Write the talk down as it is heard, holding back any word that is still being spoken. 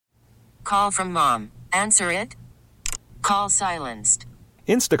call from mom. Answer it. Call silenced.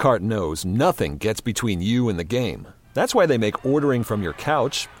 Instacart knows nothing gets between you and the game. That's why they make ordering from your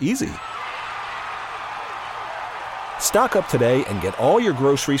couch easy. Stock up today and get all your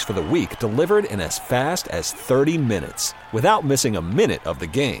groceries for the week delivered in as fast as 30 minutes without missing a minute of the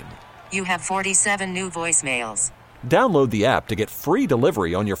game. You have 47 new voicemails. Download the app to get free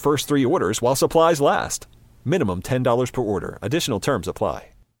delivery on your first 3 orders while supplies last. Minimum $10 per order. Additional terms apply.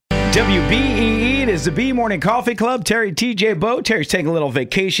 WBEE, it is the B Morning Coffee Club. Terry, TJ, Bo. Terry's taking a little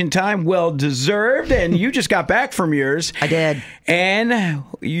vacation time, well deserved, and you just got back from yours. I did. And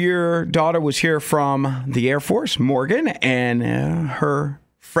your daughter was here from the Air Force, Morgan, and her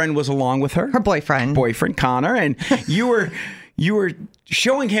friend was along with her. Her boyfriend, Connor, and you were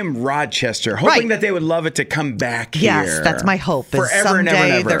showing him Rochester, hoping that they would love it to come back here. Yes, that's my hope. Forever someday, and ever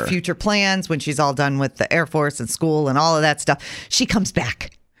and ever. Their future plans, when she's all done with the Air Force and school and all of that stuff, she comes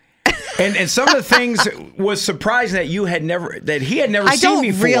back. And some of the things was surprising that he had never seen before. I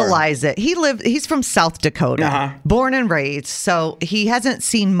don't realize it. He's from South Dakota, born and raised, so he hasn't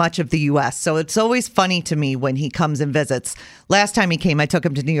seen much of the U.S. So it's always funny to me when he comes and visits. Last time he came, I took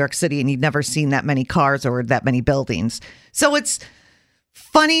him to New York City, and he'd never seen that many cars or that many buildings. So it's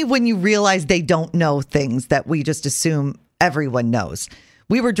funny when you realize they don't know things that we just assume everyone knows.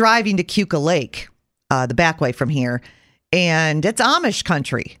 We were driving to Keuka Lake, the back way from here, and it's Amish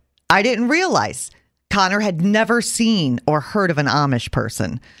country. I didn't realize Connor had never seen or heard of an Amish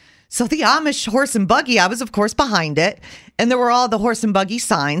person. So the Amish horse and buggy, I was, of course, behind it. And there were all the horse and buggy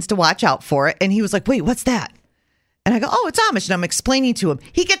signs to watch out for it. And he was like, wait, what's that? And I go, oh, it's Amish. And I'm explaining to him.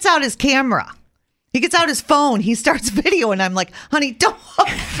 He gets out his camera. He gets out his phone. He starts video. And I'm like, honey, don't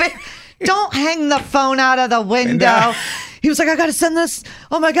hang the phone out of the window. He was like, I got to send this.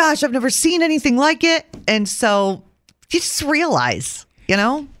 Oh, my gosh, I've never seen anything like it. And so you just realize,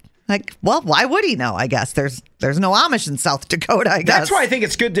 like, well, why would he know? I guess there's no Amish in South Dakota, I guess. That's why I think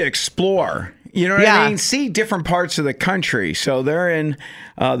it's good to explore. You know what I mean? See different parts of the country. So they're in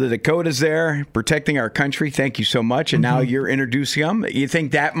the Dakotas there, protecting our country. Thank you so much. And now you're introducing them. You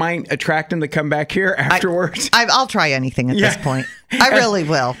think that might attract them to come back here afterwards? I'll try anything at this point. I really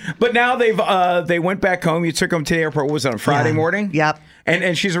will. But now they went back home. You took them to the airport. What was it, on Friday morning? Yep.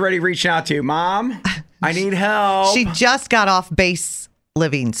 And she's already reaching out to you. Mom, I need help. She just got off base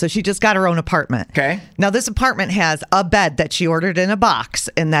living, so she just got her own apartment. Okay. Now this apartment has a bed that she ordered in a box,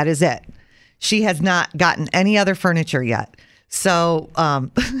 and that is it. She has not gotten any other furniture yet. So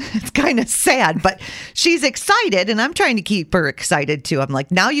it's kind of sad, but she's excited, and I'm trying to keep her excited too. I'm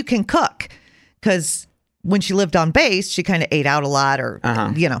like, now you can cook, because when she lived on base, she kind of ate out a lot, or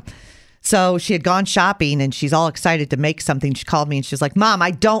So she had gone shopping, and she's all excited to make something. She called me, and she's like, Mom,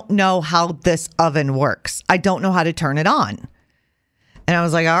 I don't know how this oven works. I don't know how to turn it on. And I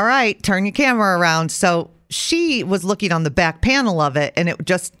was like, all right, turn your camera around. So she was looking on the back panel of it, and it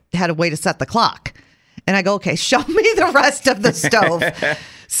just had a way to set the clock. And I go, okay, show me the rest of the stove.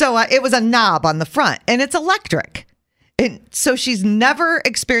 So it was a knob on the front, and it's electric. And so she's never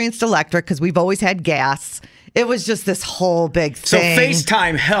experienced electric because we've always had gas. It was just this whole big thing. So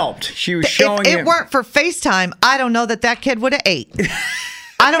FaceTime helped. She was showing If it weren't for FaceTime, I don't know that kid would have ate.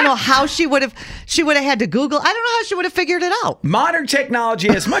 I don't know how she would have had to Google. I don't know how she would have figured it out. Modern technology,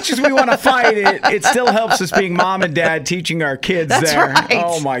 as much as we want to fight it, it still helps us being mom and dad teaching our kids. That's there. Right.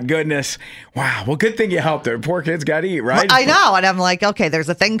 Oh, my goodness. Wow. Well, good thing you helped her. Poor kids got to eat, right? Well, I know. And I'm like, okay, there's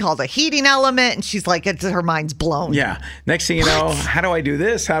a thing called a heating element. And she's like, her mind's blown. Yeah. Next thing you know, how do I do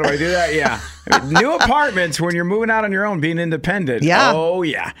this? How do I do that? Yeah. New apartments when you're moving out on your own, being independent. Yeah. Oh,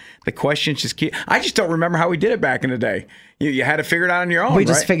 yeah. The questions just keep. I just don't remember how we did it back in the day. You had to figure it out on your own. We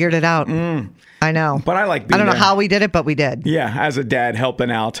just figured it out. I know. But I like being I don't know there. how we did it, but we did. Yeah, as a dad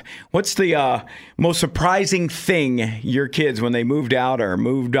helping out. What's the most surprising thing your kids, when they moved out or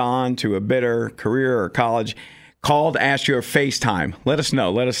moved on to a better career or college, called, asked you, or FaceTime? Let us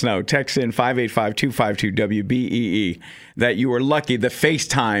know. Let us know. Text in 585-252-WBEE that you were lucky the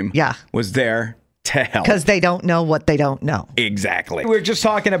FaceTime was there to help. Because they don't know what they don't know. Exactly. We were just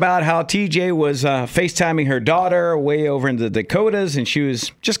talking about how TJ was FaceTiming her daughter way over in the Dakotas, and she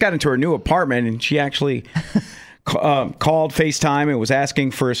just got into her new apartment, and she actually called FaceTime and was asking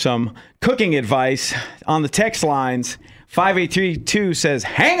for some cooking advice on the text lines. 5832 says,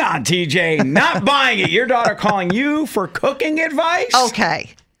 hang on, TJ, not buying it. Your daughter calling you for cooking advice? Okay.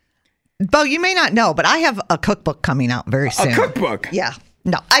 Bo, you may not know, but I have a cookbook coming out very soon. A cookbook? Yeah.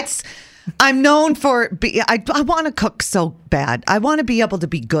 No, I'm known for, I want to cook so bad. I want to be able to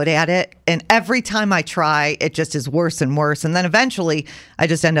be good at it. And every time I try, it just is worse and worse. And then eventually, I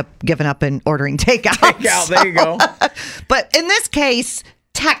just end up giving up and ordering takeout. There you go. But in this case,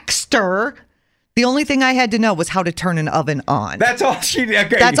 texter. The only thing I had to know was how to turn an oven on. That's all she did.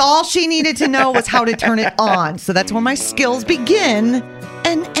 Okay. That's all she needed to know was how to turn it on. So that's where my skills begin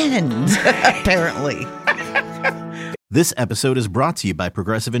and end, apparently. This episode is brought to you by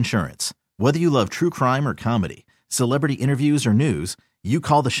Progressive Insurance. Whether you love true crime or comedy, celebrity interviews or news, you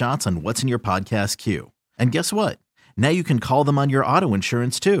call the shots on what's in your podcast queue. And guess what? Now you can call them on your auto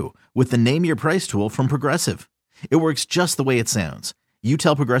insurance too with the Name Your Price tool from Progressive. It works just the way it sounds. You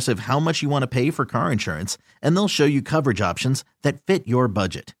tell Progressive how much you want to pay for car insurance, and they'll show you coverage options that fit your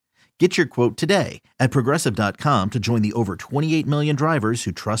budget. Get your quote today at Progressive.com to join the over 28 million drivers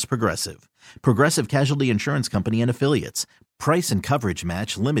who trust Progressive. Progressive Casualty Insurance Company and Affiliates. Price and coverage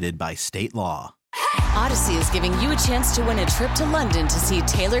match limited by state law. Odyssey is giving you a chance to win a trip to London to see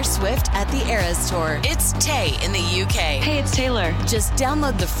Taylor Swift at the Eras Tour. It's Tay in the UK. Hey, it's Taylor. Just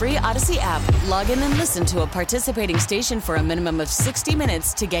download the free Odyssey app, log in and listen to a participating station for a minimum of 60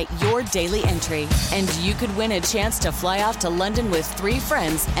 minutes to get your daily entry. And you could win a chance to fly off to London with 3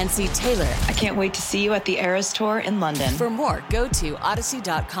 friends and see Taylor. I can't wait to see you at the Eras Tour in London. For more, go to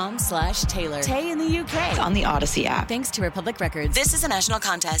odyssey.com/Taylor. Tay in the UK. It's on the Odyssey app. Thanks to Republic Records. This is a national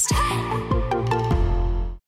contest.